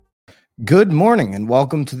Good morning and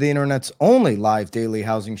welcome to the internet's only live daily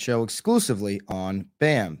housing show exclusively on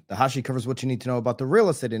BAM. The Hashi covers what you need to know about the real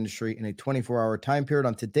estate industry in a 24-hour time period.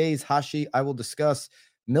 On today's Hashi, I will discuss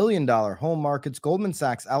million-dollar home markets, Goldman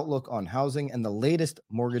Sachs outlook on housing, and the latest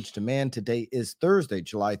mortgage demand. Today is Thursday,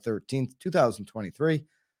 July 13th, 2023.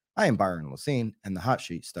 I am Byron Lassine, and the Hot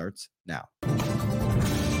Sheet starts now.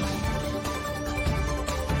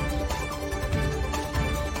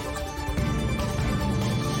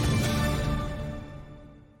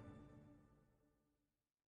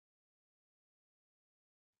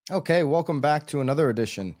 Okay, welcome back to another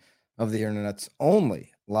edition of the internet's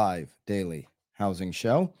only live daily housing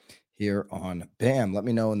show here on BAM. Let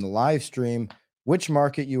me know in the live stream which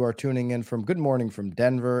market you are tuning in from. Good morning from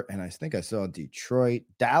Denver, and I think I saw Detroit,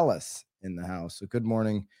 Dallas in the house. So good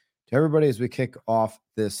morning to everybody as we kick off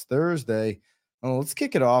this Thursday. Well, let's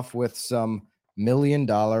kick it off with some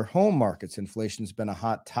million-dollar home markets. Inflation's been a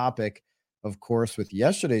hot topic, of course, with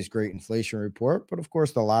yesterday's great inflation report, but of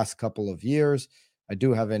course the last couple of years. I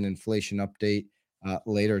do have an inflation update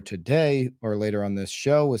later today or later on this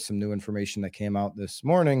show with some new information that came out this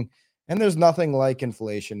morning. And there's nothing like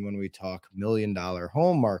inflation when we talk million-dollar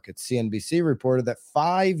home markets. CNBC reported that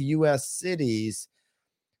 5 U.S. cities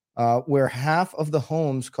where half of the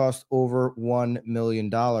homes cost over $1 million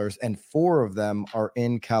and 4 of them are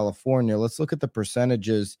in California. Let's look at the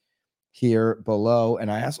percentages here below. And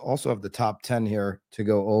I also have the top 10 here to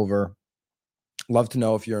go over. Love to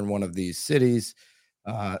know if you're in one of these cities.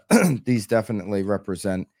 These definitely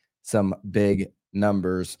represent some big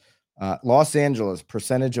numbers. Los Angeles,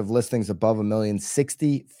 percentage of listings above $1 million,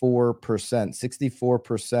 64%.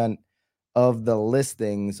 64% of the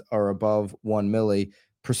listings are above $1 million.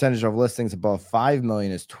 Percentage of listings above $5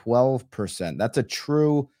 million is 12%. That's a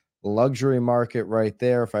true luxury market right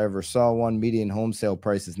there. If I ever saw one, median home sale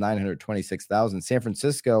price is $926,000. San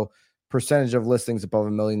Francisco, percentage of listings above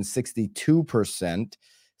 $1 million, 62%.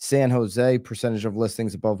 San Jose, percentage of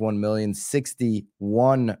listings above $1 million,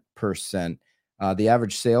 61%. The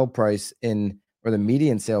average sale price the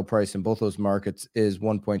median sale price in both those markets is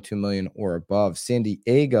 $1.2 million or above. San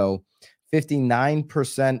Diego,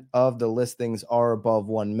 59% of the listings are above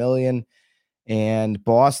 $1 million. And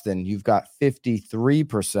Boston, you've got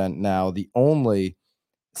 53% now, the only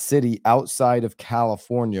city outside of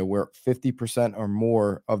California where 50% or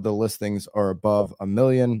more of the listings are above $1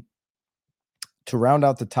 million. To round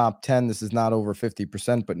out the top 10, this is not over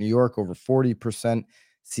 50%, but New York over 40%,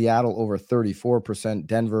 Seattle over 34%,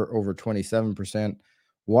 Denver over 27%,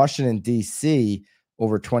 Washington, D.C.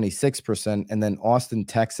 over 26%, and then Austin,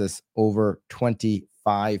 Texas over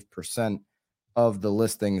 25% of the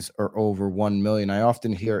listings are over $1 million. I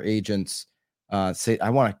often hear agents say, I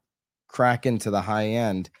want to crack into the high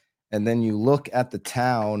end, and then you look at the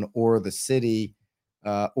town or the city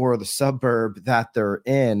or the suburb that they're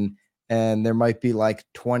in, and there might be like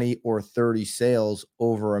 20 or 30 sales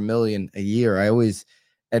over $1 million a year. I always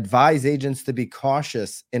advise agents to be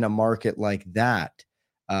cautious in a market like that.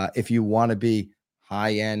 If you want to be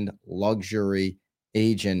high-end luxury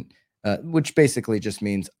agent, which basically just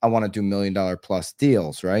means I want to do $1 million plus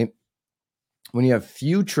deals, right? When you have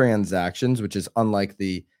few transactions, which is unlike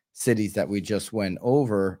the cities that we just went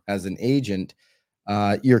over as an agent,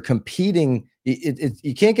 you're competing.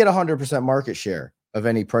 You can't get 100% market share of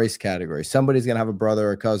any price category. Somebody's going to have a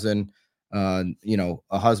brother, a cousin, a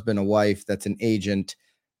husband, a wife that's an agent,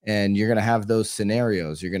 and you're going to have those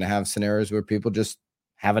scenarios. You're going to have scenarios where people just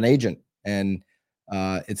have an agent, and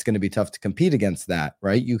it's going to be tough to compete against that,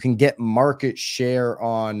 right? You can get market share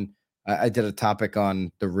on. I did a topic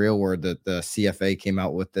on the real word that the CFA came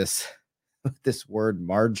out with this word,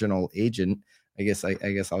 marginal agent. I guess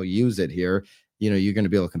I'll use it here. You're going to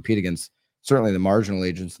be able to compete against certainly the marginal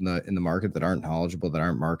agents in the market that aren't knowledgeable, that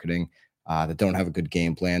aren't marketing, that don't have a good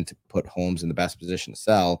game plan to put homes in the best position to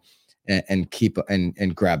sell and keep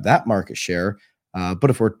and grab that market share. But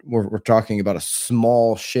if we're talking about a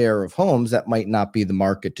small share of homes, that might not be the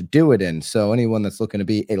market to do it in. So anyone that's looking to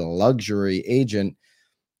be a luxury agent,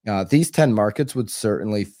 these 10 markets would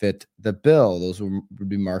certainly fit the bill. Those would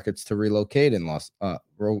be markets to relocate into: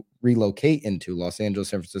 Los Angeles,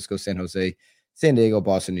 San Francisco, San Jose, San Diego,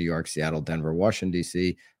 Boston, New York, Seattle, Denver, Washington,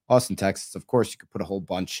 D.C., Austin, Texas. Of course, you could put a whole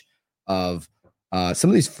bunch of some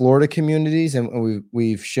of these Florida communities, and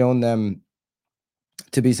we've shown them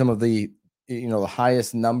to be some of the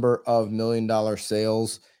highest number of $1 million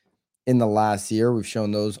sales in the last year. We've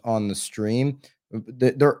shown those on the stream.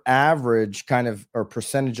 Their average kind of or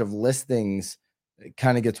percentage of listings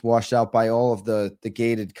kind of gets washed out by all of the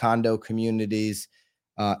gated condo communities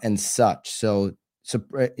and such. So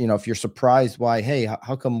if you're surprised why, hey,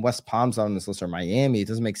 how come West Palm's on this list or Miami? It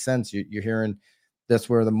doesn't make sense. You're hearing that's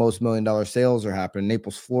where the most $1 million sales are happening.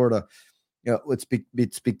 Naples, Florida.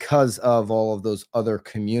 It's because of all of those other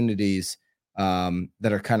communities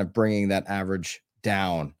that are kind of bringing that average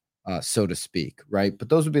down, so to speak, right? But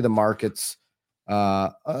those would be the markets,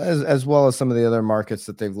 as well as some of the other markets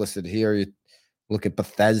that they've listed here. You look at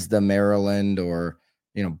Bethesda, Maryland, or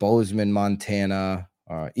Bozeman, Montana,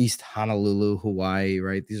 East Honolulu, Hawaii,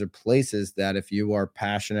 right? These are places that if you are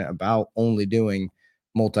passionate about only doing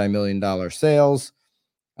multi-million-dollar sales,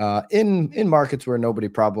 in markets where nobody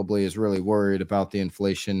probably is really worried about the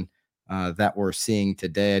inflation that we're seeing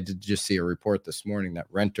today. I did just see a report this morning that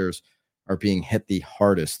renters are being hit the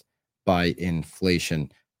hardest by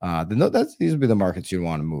inflation. These would be the markets you'd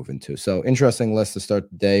want to move into. So interesting list to start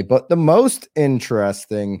the day. But the most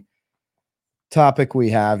interesting topic we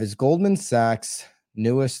have is Goldman Sachs'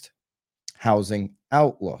 newest housing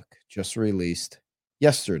outlook, just released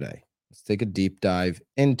yesterday. Let's take a deep dive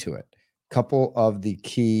into it. Couple of the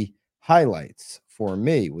key highlights for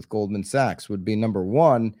me with Goldman Sachs would be, number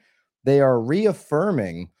one, they are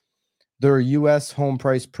reaffirming their U.S. home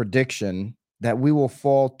price prediction that we will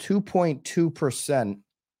fall 2.2%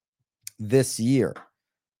 this year.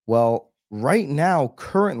 Well, right now,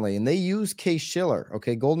 currently, and they use Case-Shiller.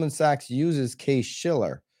 Okay, Goldman Sachs uses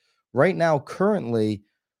Case-Shiller. Right now, currently,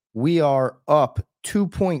 we are up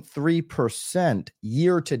 2.3%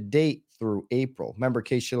 year to date through April. Remember,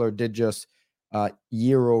 Case-Shiller did just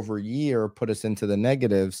year over year put us into the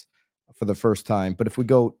negatives for the first time. But if we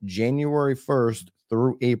go January 1st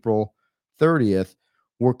through April 30th,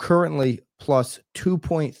 we're currently plus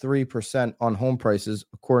 2.3% on home prices,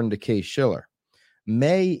 according to Case-Shiller.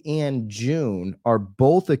 May and June are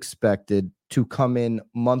both expected to come in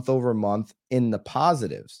month over month in the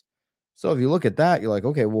positives. So if you look at that, you're like,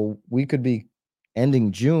 okay, well, we could be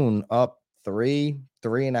ending June up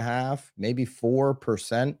 3.5%, maybe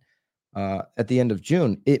 4% at the end of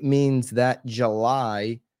June. It means that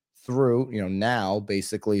July through, now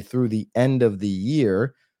basically through the end of the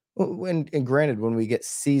year, and granted, when we get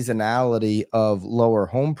seasonality of lower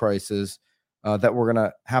home prices, that we're going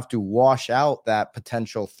to have to wash out that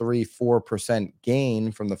potential 3-4%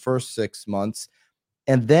 gain from the first 6 months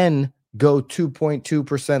and then go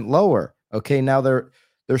 2.2% lower. Okay, now they're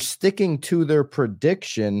sticking to their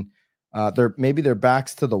prediction. Maybe their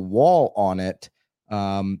backs to the wall on it,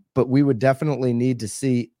 but we would definitely need to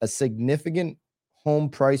see a significant home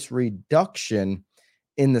price reduction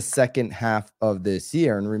in the second half of this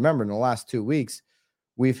year. And remember, in the last 2 weeks,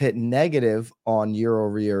 we've hit negative on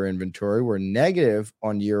year-over-year inventory. We're negative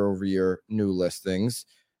on year-over-year new listings.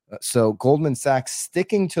 So Goldman Sachs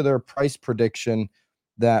sticking to their price prediction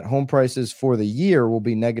that home prices for the year will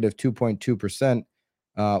be negative 2.2%,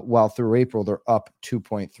 while through April they're up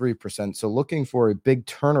 2.3%. So looking for a big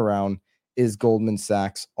turnaround is Goldman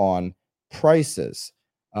Sachs on prices.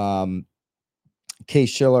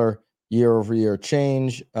 Case-Shiller year-over-year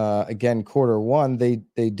change. Again, quarter one, they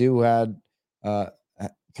do had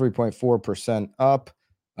 3.4% up.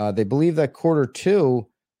 They believe that quarter two,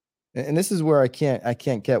 and this is where I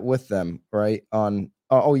can't get with them, right? On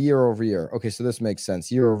year over year. Okay, so this makes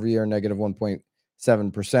sense. Year over year, negative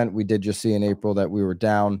 1.7%. We did just see in April that we were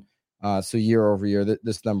down. So year over year,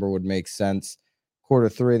 this number would make sense. Quarter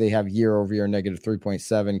three, they have year over year negative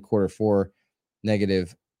 3.7. Quarter four,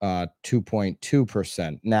 negative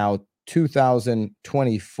 2.2%. Now,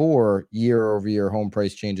 2024 year over year home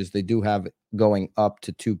price changes, they do have going up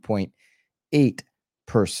to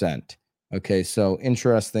 2.8%. Okay, so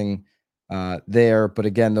interesting there. But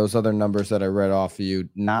again, those other numbers that I read off of you,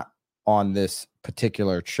 not on this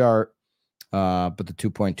particular chart, but the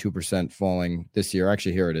 2.2% falling this year.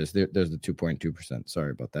 Actually, here it is. There's the 2.2%.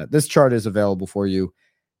 Sorry about that. This chart is available for you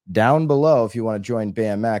down below if you want to join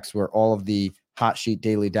BAMX, where all of the hot sheet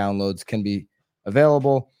daily downloads can be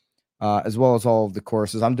available, as well as all of the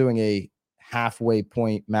courses. I'm doing a halfway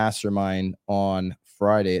point mastermind on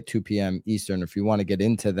Friday at 2 p.m. Eastern. If you want to get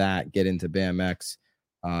into that, get into BAMX.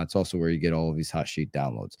 It's also where you get all of these hot sheet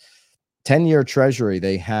downloads. 10-year treasury,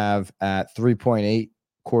 they have at 3.8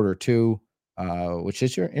 quarter two, which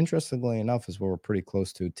is, interestingly enough, is what we're pretty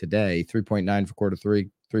close to today. 3.9 for quarter three,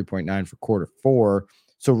 3.9 for quarter four.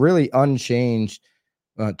 So really unchanged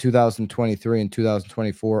 2023 and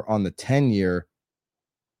 2024 on the 10-year.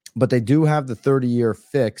 But they do have the 30-year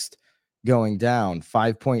fixed going down,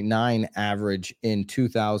 5.9 average in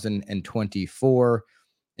 2024.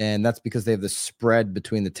 And that's because they have the spread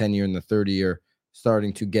between the 10-year and the 30-year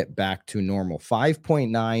starting to get back to normal.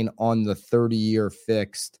 5.9 on the 30-year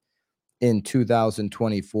fixed in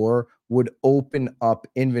 2024 would open up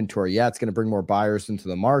inventory. Yeah, it's going to bring more buyers into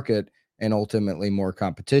the market and ultimately more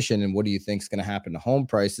competition. And what do you think is going to happen to home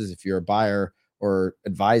prices if you're a buyer or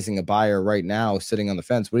advising a buyer right now sitting on the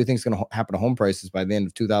fence? What do you think is going to happen to home prices by the end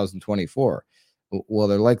of 2024? Well,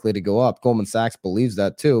 they're likely to go up. Goldman Sachs believes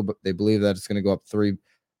that too, but they believe that it's going to go up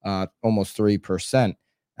almost 3%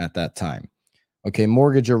 at that time. Okay,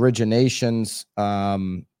 mortgage originations.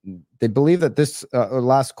 They believe that this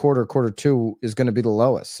last quarter 2, is going to be the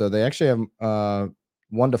lowest. So they actually have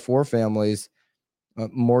 1 to 4 families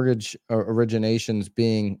mortgage originations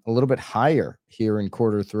being a little bit higher here in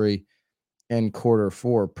quarter 3 and quarter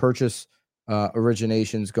 4. Purchase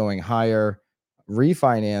originations going higher,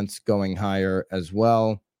 refinance going higher as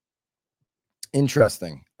well.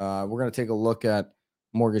 Interesting. We're going to take a look at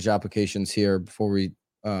mortgage applications here before we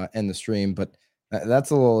end the stream, but that's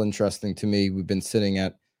a little interesting to me. We've been sitting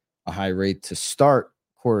at a high rate to start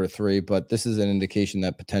quarter 3, but this is an indication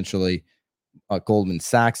that potentially Goldman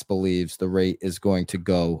Sachs believes the rate is going to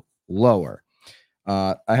go lower.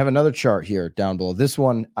 I have another chart here down below. This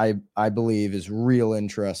one I believe is real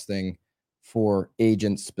interesting for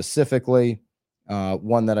agents specifically.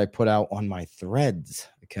 One that I put out on my Threads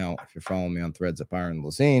account. If you're following me on Threads at Byron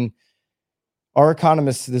Lazine, our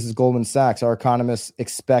economists, this is Goldman Sachs, our economists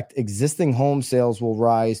expect existing home sales will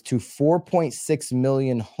rise to 4.6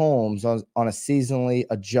 million homes on a seasonally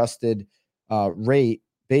adjusted rate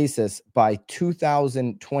basis by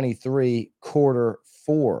 2023 quarter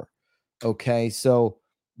 4. Okay, so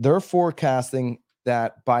they're forecasting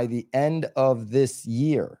that by the end of this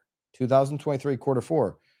year, 2023 quarter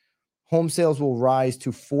 4, home sales will rise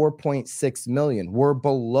to 4.6 million. We're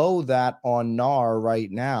below that on NAR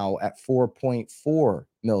right now at 4.4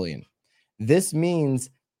 million. This means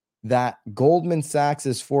that Goldman Sachs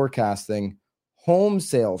is forecasting home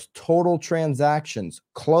sales, total transactions,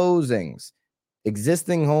 closings,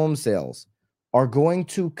 existing home sales are going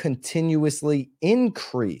to continuously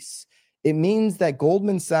increase. It means that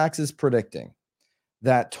Goldman Sachs is predicting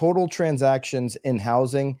that total transactions in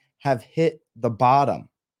housing have hit the bottom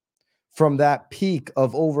from that peak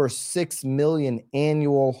of over 6 million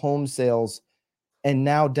annual home sales, and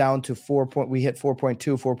now down to we hit 4.2,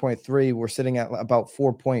 4.3. We're sitting at about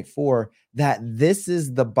 4.4, that this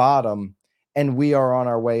is the bottom and we are on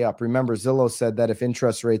our way up. Remember, Zillow said that if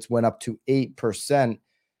interest rates went up to 8%,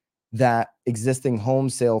 that existing home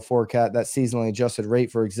sale forecast, that seasonally adjusted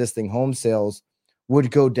rate for existing home sales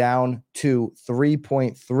would go down to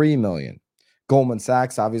 3.3 million. Goldman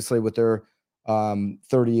Sachs, obviously, with their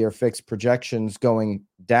 30-year fixed projections going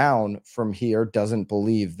down from here, doesn't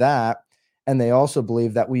believe that. And they also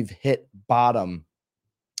believe that we've hit bottom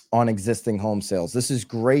on existing home sales. This is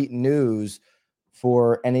great news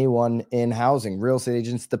for anyone in housing. Real estate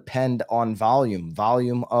agents depend on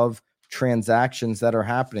volume of transactions that are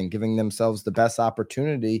happening, giving themselves the best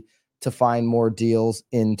opportunity to find more deals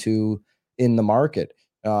in the market.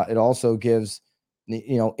 It also gives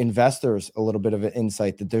investors a little bit of an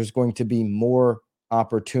insight that there's going to be more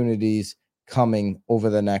opportunities coming over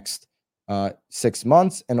the next 6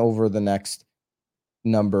 months and over the next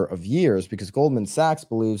number of years, because Goldman Sachs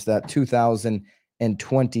believes that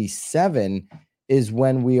 2027 is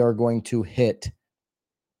when we are going to hit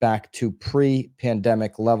back to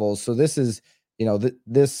pre-pandemic levels. So this is,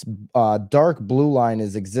 this dark blue line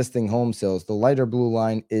is existing home sales. The lighter blue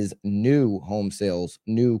line is new home sales,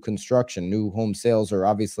 new construction. New home sales are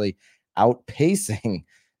obviously outpacing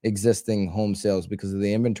existing home sales because of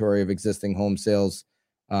the inventory of existing home sales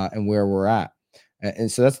and where we're at.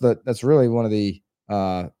 And so that's really one of the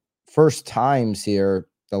first times here,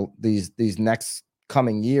 these next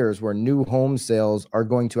coming years, where new home sales are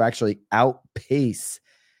going to actually outpace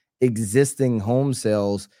existing home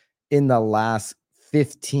sales in the last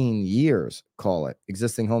 15 years, call it.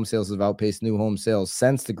 Existing home sales have outpaced new home sales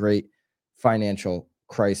since the great financial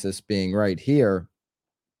crisis, being right here.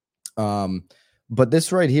 But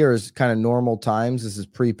this right here is kind of normal times. This is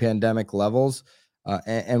pre-pandemic levels.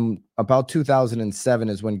 And about 2007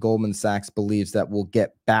 is when Goldman Sachs believes that we'll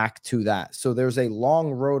get back to that. So there's a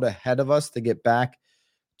long road ahead of us to get back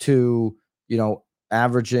to,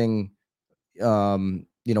 averaging,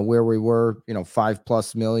 where we were,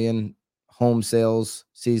 5+ million home sales,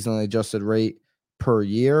 seasonally adjusted rate per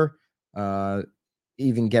year,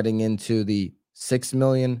 even getting into the 6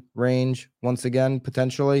 million range once again,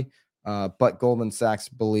 potentially. But Goldman Sachs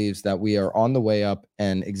believes that we are on the way up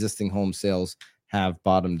and existing home sales have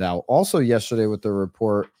bottomed out. Also yesterday with the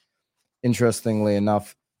report, interestingly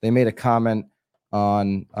enough, they made a comment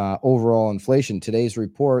on overall inflation. Today's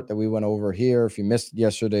report that we went over here, if you missed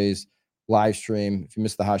yesterday's live stream, if you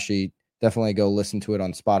missed the hot sheet, definitely go listen to it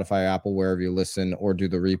on Spotify, Apple, wherever you listen, or do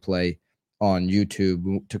the replay on YouTube.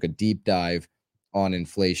 We took a deep dive on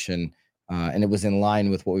inflation, and it was in line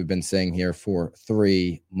with what we've been saying here for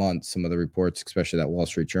 3 months, some of the reports, especially that Wall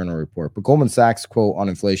Street Journal report. But Goldman Sachs quote on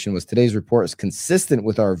inflation was, today's report is consistent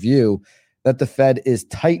with our view that the Fed is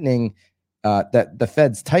tightening, that the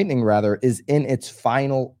Fed's tightening rather is in its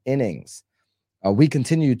final innings. We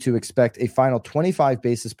continue to expect a final 25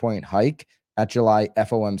 basis point hike at July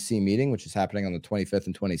FOMC meeting, which is happening on the 25th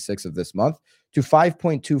and 26th of this month, to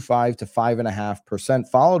 5.25 to 5.5%,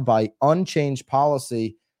 followed by unchanged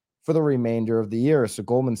policy for the remainder of the year. So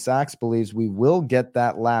Goldman Sachs believes we will get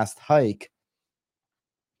that last hike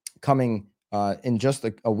coming in just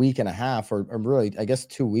a week and a half, or really, I guess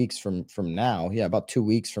 2 weeks from now. Yeah, about 2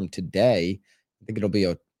 weeks from today. I think it'll be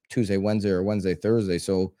a Tuesday, Wednesday, or Wednesday, Thursday.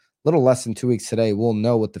 So a little less than 2 weeks today, we'll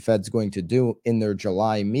know what the Fed's going to do in their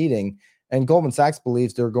July meeting. And Goldman Sachs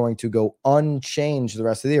believes they're going to go unchanged the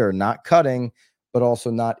rest of the year, not cutting, but also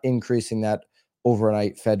not increasing that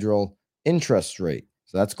overnight federal interest rate.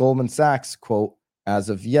 So that's Goldman Sachs quote as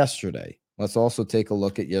of yesterday. Let's also take a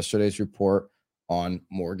look at yesterday's report on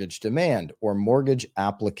mortgage demand, or mortgage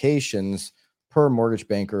applications per Mortgage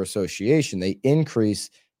Banker Association. They increase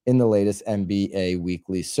in the latest MBA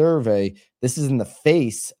weekly survey. This is in the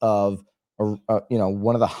face of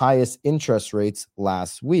one of the highest interest rates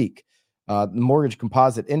last week. The Mortgage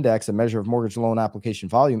Composite Index, a measure of mortgage loan application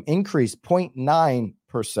volume, increased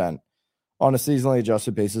 0.9% on a seasonally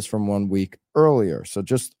adjusted basis from 1 week earlier. So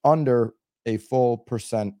just under a full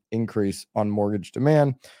percent increase on mortgage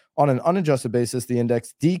demand. On an unadjusted basis, the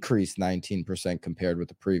index decreased 19% compared with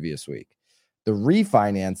the previous week. The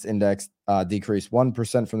refinance index decreased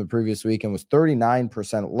 1% from the previous week and was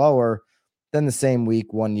 39% lower than the same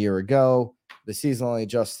week 1 year ago. The seasonally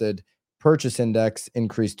adjusted purchase index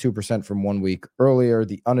increased 2% from 1 week earlier.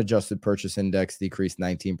 The unadjusted purchase index decreased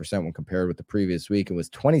 19% when compared with the previous week and was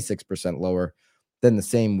 26% lower than the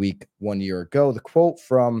same week 1 year ago. The quote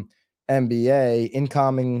from MBA,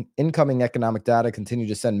 incoming economic data continue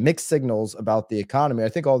to send mixed signals about the economy. I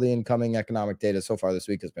think all the incoming economic data so far this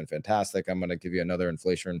week has been fantastic. I'm going to give you another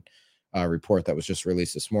inflation report that was just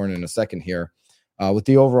released this morning in a second here. With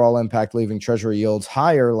the overall impact leaving Treasury yields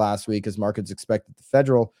higher last week, as markets expect that the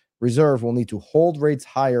Federal Reserve will need to hold rates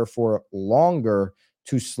higher for longer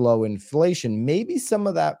to slow inflation. Maybe some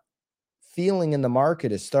of that feeling in the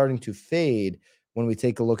market is starting to fade when we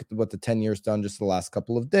take a look at what the 10-year's done just the last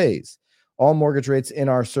couple of days. All mortgage rates in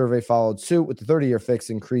our survey followed suit, with the 30-year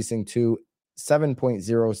fix increasing to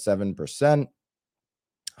 7.07%,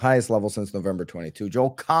 highest level since November 22. Joel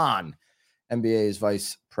Kahn, MBA's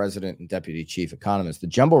vice president and deputy chief economist. The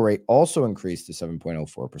jumbo rate also increased to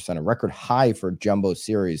 7.04%, a record high for jumbo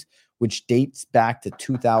series, which dates back to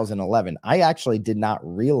 2011. I actually did not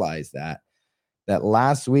realize that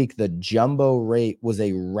last week the jumbo rate was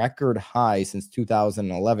a record high since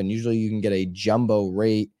 2011. Usually you can get a jumbo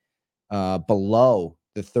rate below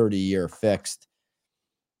the 30-year fixed,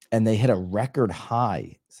 and they hit a record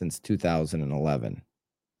high since 2011.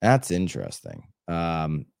 That's interesting.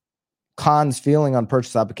 Kahn's feeling on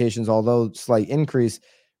purchase applications, although slight increase,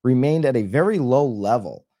 remained at a very low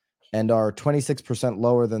level and are 26%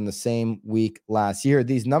 lower than the same week last year.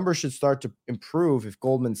 These numbers should start to improve if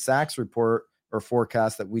Goldman Sachs report or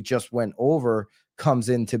forecast that we just went over comes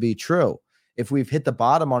in to be true. If we've hit the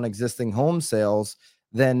bottom on existing home sales,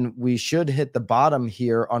 then we should hit the bottom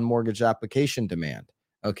here on mortgage application demand.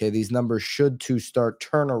 Okay, these numbers should to start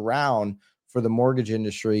turn around for the mortgage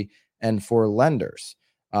industry and for lenders.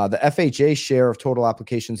 The FHA share of total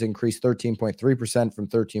applications increased 13.3% from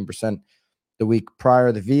 13% the week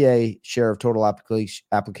prior. The VA share of total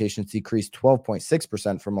applications decreased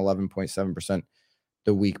 12.6% from 11.7%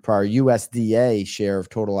 the week prior. USDA share of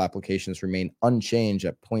total applications remained unchanged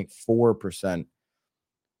at 0.4%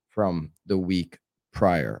 from the week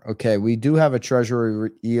prior. Okay, we do have a treasury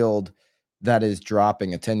yield that is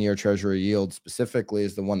dropping. A 10-year treasury yield specifically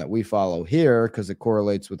is the one that we follow here because it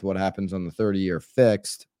correlates with what happens on the 30-year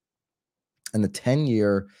fixed. And the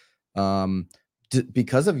 10-year,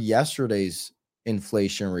 because of yesterday's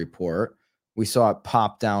inflation report, we saw it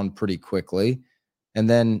pop down pretty quickly. And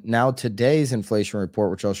then now today's inflation report,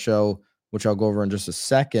 which I'll go over in just a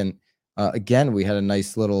second. Again, we had a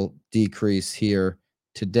nice little decrease here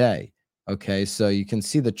today. Okay, so you can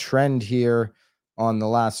see the trend here on the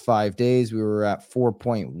last 5 days. We were at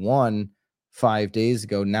 4.1 5 days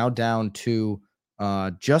ago, now down to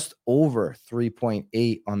just over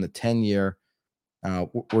 3.8 on the 10-year.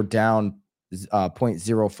 We're down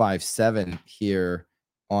 0.057 here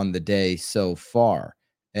on the day so far.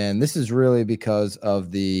 And this is really because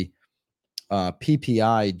of the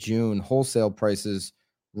PPI June wholesale prices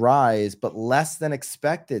rise, but less than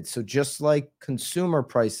expected. So just like consumer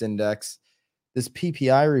price index, this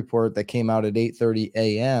PPI report that came out at 8:30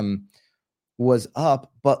 a.m. was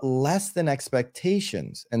up, but less than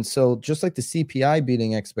expectations. And so just like the CPI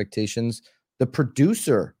beating expectations, the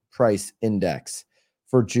producer price index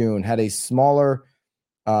for June had a smaller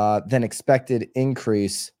than expected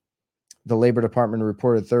increase. The Labor Department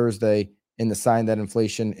reported Thursday in the sign that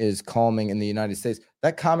inflation is calming in the United States.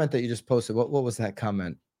 That comment that you just posted, what was that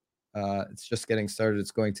comment? It's just getting started.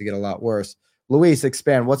 It's going to get a lot worse. Luis,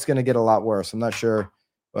 expand. What's going to get a lot worse? I'm not sure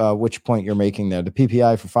which point you're making there. The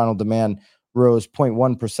PPI for final demand rose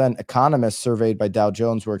 0.1%. Economists surveyed by Dow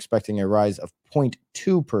Jones were expecting a rise of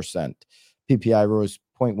 0.2%. PPI rose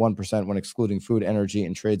 0.1% when excluding food, energy,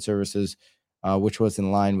 and trade services, which was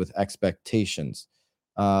in line with expectations.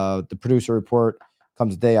 The producer report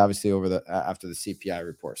comes a day, obviously, after the CPI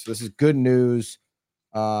report. So this is good news.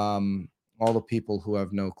 All the people who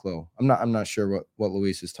have no clue. I'm not sure what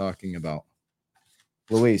Luis is talking about.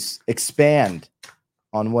 Luis, expand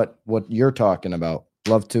on what you're talking about.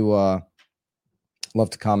 Love to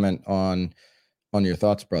comment on your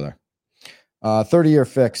thoughts, brother. 30-year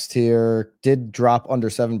fixed here did drop under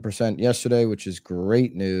 7% yesterday, which is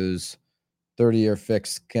great news. 30-year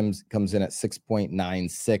fixed comes in at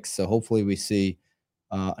 6.96. So hopefully we see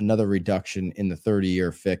another reduction in the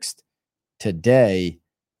 30-year fixed today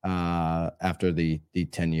after the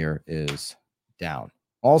 10-year is down.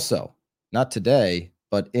 Also, not today,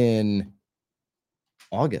 but in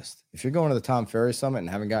August. If you're going to the Tom Ferry Summit and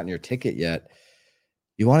haven't gotten your ticket yet,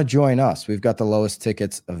 you want to join us. We've got the lowest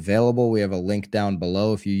tickets available. We have a link down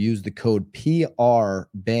below. If you use the code PRBAMSS,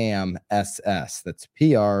 that's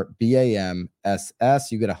PRBAMSS,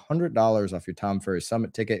 you get $100 off your Tom Ferry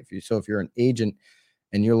Summit ticket. If you're an agent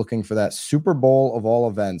and you're looking for that Super Bowl of all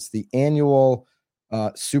events, the annual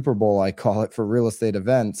Super Bowl, I call it, for real estate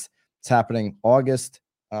events, it's happening August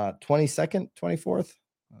 22nd, 24th.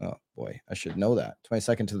 Oh boy, I should know that.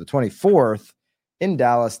 22nd to the 24th in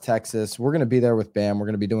Dallas, Texas. We're going to be there with BAM. We're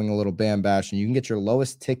going to be doing a little BAM bash, and you can get your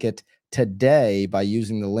lowest ticket today by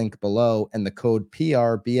using the link below and the code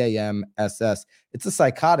PRBAMSS. It's a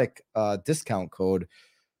psychotic discount code.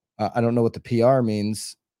 I don't know what the PR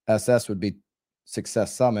means. SS would be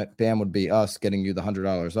Success Summit. BAM would be us getting you the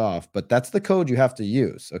 $100 off, but that's the code you have to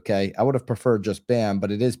use. Okay. I would have preferred just BAM,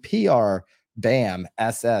 but it is PRBAMSS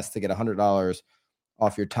to get $100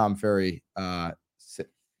 off your Tom Ferry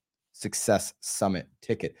Success Summit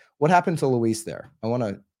ticket. What happened to Luis there?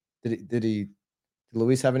 Did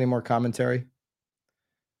Luis have any more commentary?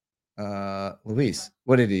 Luis,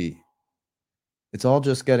 what did he? It's all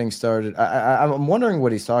just getting started. I'm wondering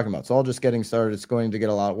what he's talking about. It's all just getting started. It's going to get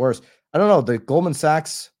a lot worse. I don't know. The Goldman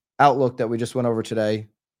Sachs outlook that we just went over today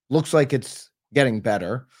looks like it's getting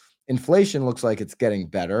better. Inflation looks like it's getting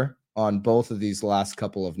better on both of these last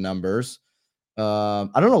couple of numbers. I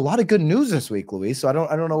don't know. A lot of good news this week, Luis. So I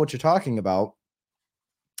don't know what you're talking about.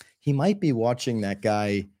 He might be watching that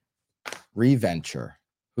guy Reventure,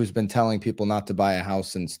 who's been telling people not to buy a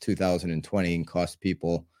house since 2020 and cost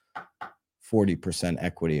people 40%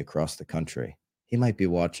 equity across the country. He might be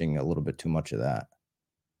watching a little bit too much of that.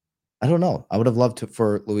 I don't know. I would have loved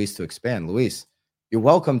for Luis to expand. Luis, you're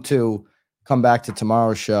welcome to come back to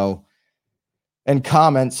tomorrow's show and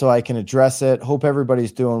comment so I can address it. Hope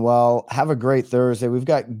everybody's doing well. Have a great Thursday. We've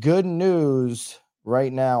got good news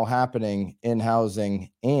right now happening in housing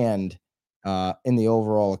and in the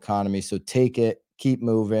overall economy. So take it, keep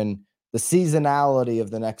moving. The seasonality of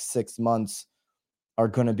the next 6 months are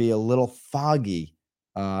going to be a little foggy.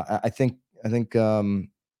 I think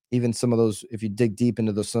even some of those, if you dig deep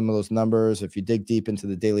into some of those numbers, if you dig deep into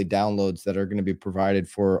the daily downloads that are going to be provided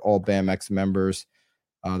for all BAMX members,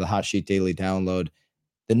 the Hot Sheet Daily download,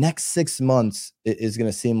 the next 6 months is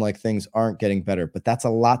going to seem like things aren't getting better, but that's a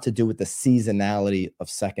lot to do with the seasonality of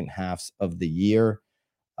second halves of the year.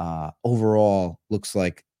 Overall, looks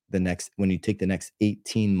like when you take the next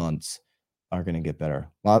 18 months are going to get better.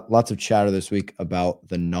 Lots of chatter this week about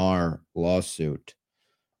the NAR lawsuit.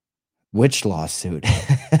 Which lawsuit?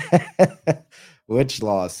 Which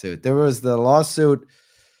lawsuit? There was the lawsuit.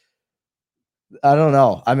 I don't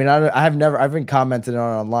know. I mean, I've been commenting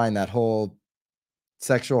on online that whole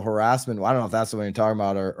sexual harassment. I don't know if that's what you're talking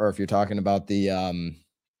about, or if you're talking about the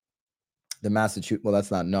Massachusetts. Well,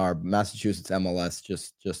 that's not NAR. Massachusetts MLS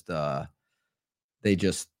they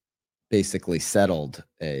just basically settled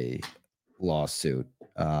a lawsuit.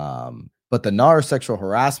 But the NAR sexual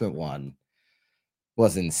harassment one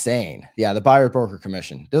was insane. Yeah, the Buyer Broker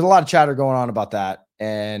Commission. There's a lot of chatter going on about that.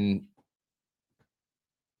 And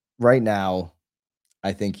right now,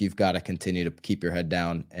 I think you've got to continue to keep your head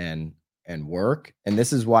down and work. And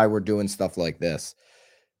this is why we're doing stuff like this.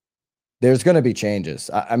 There's going to be changes.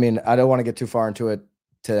 I mean, I don't want to get too far into it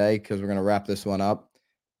today because we're going to wrap this one up,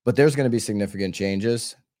 but there's going to be significant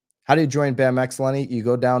changes. How do you join BAMX, Lenny? You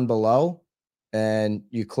go down below and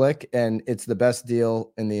you click, and it's the best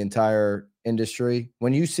deal in the entire industry.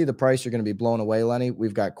 When you see the price, you're going to be blown away, Lenny.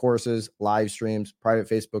 We've got courses, live streams, private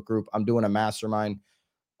Facebook group. I'm doing a mastermind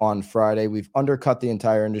on Friday. We've undercut the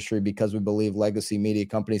entire industry because we believe legacy media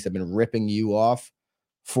companies have been ripping you off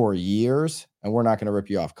for years, and we're not going to rip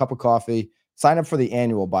you off. Cup of coffee. Sign up for the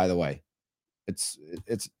annual, by the way. It's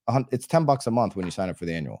 $10 a month when you sign up for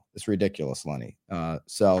the annual. It's ridiculous, Lenny.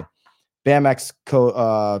 So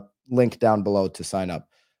BAMX link down below to sign up.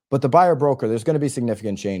 But the buyer broker, there's going to be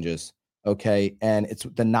significant changes. Okay. And it's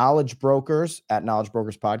the Knowledge Brokers at Knowledge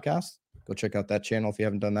Brokers Podcast. Go check out that channel if you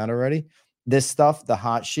haven't done that already. This stuff, the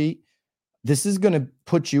hot sheet, this is going to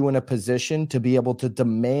put you in a position to be able to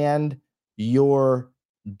demand your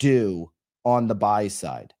due on the buy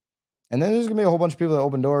side. And then there's going to be a whole bunch of people that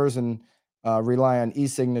open doors and rely on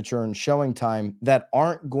e-signature and showing time that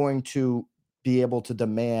aren't going to be able to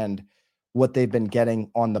demand what they've been getting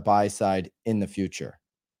on the buy side in the future.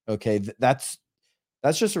 Okay, that's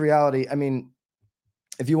just a reality. I mean,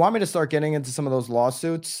 if you want me to start getting into some of those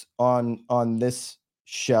lawsuits on this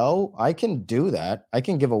show, I can do that. I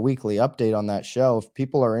can give a weekly update on that show if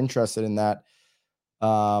people are interested in that.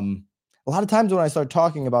 A lot of times when I start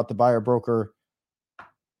talking about the buyer broker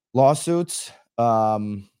lawsuits,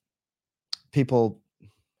 people,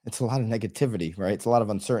 it's a lot of negativity, right? It's a lot of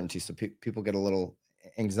uncertainty. So people get a little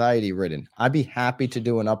anxiety ridden. I'd be happy to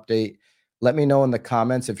do an update. Let me know in the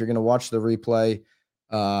comments if you're going to watch the replay.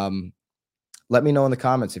 Let me know in the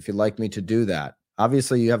comments if you'd like me to do that.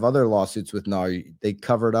 Obviously, you have other lawsuits with NAR. They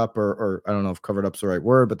covered up, or I don't know if covered up's the right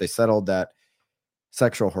word, but they settled that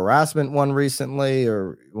sexual harassment one recently,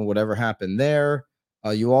 or whatever happened there.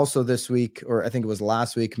 You also this week, or I think it was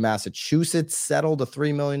last week, Massachusetts settled a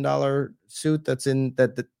 $3 million suit that's in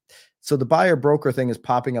that. So the buyer broker thing is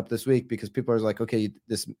popping up this week because people are like, okay,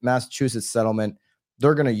 this Massachusetts settlement,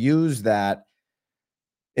 they're going to use that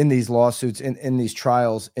in these lawsuits, in these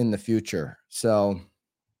trials in the future. So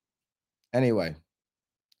anyway,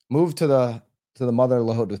 move to the mother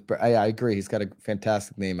load with. I agree. He's got a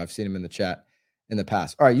fantastic name. I've seen him in the chat in the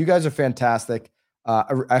past. All right, you guys are fantastic.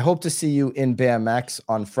 I hope to see you in BAMX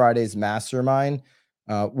on Friday's mastermind,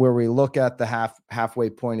 where we look at the halfway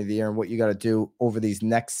point of the year and what you got to do over these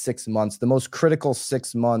next 6 months, the most critical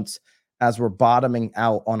 6 months as we're bottoming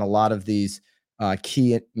out on a lot of these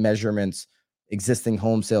key measurements. Existing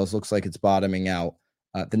home sales looks like it's bottoming out.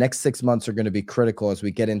 The next 6 months are going to be critical as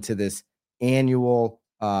we get into this annual,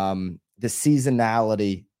 the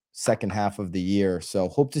seasonality second half of the year. So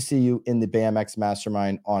hope to see you in the BAMX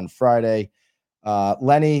mastermind on Friday.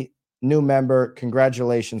 Lenny, new member.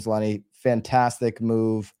 Congratulations, Lenny. Fantastic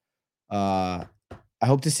move. I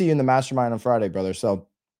hope to see you in the mastermind on Friday, brother. So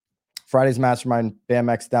Friday's mastermind,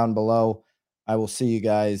 BAMX down below. I will see you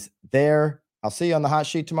guys there. I'll see you on the hot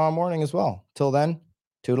sheet tomorrow morning as well. Till then,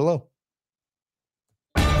 toodaloo.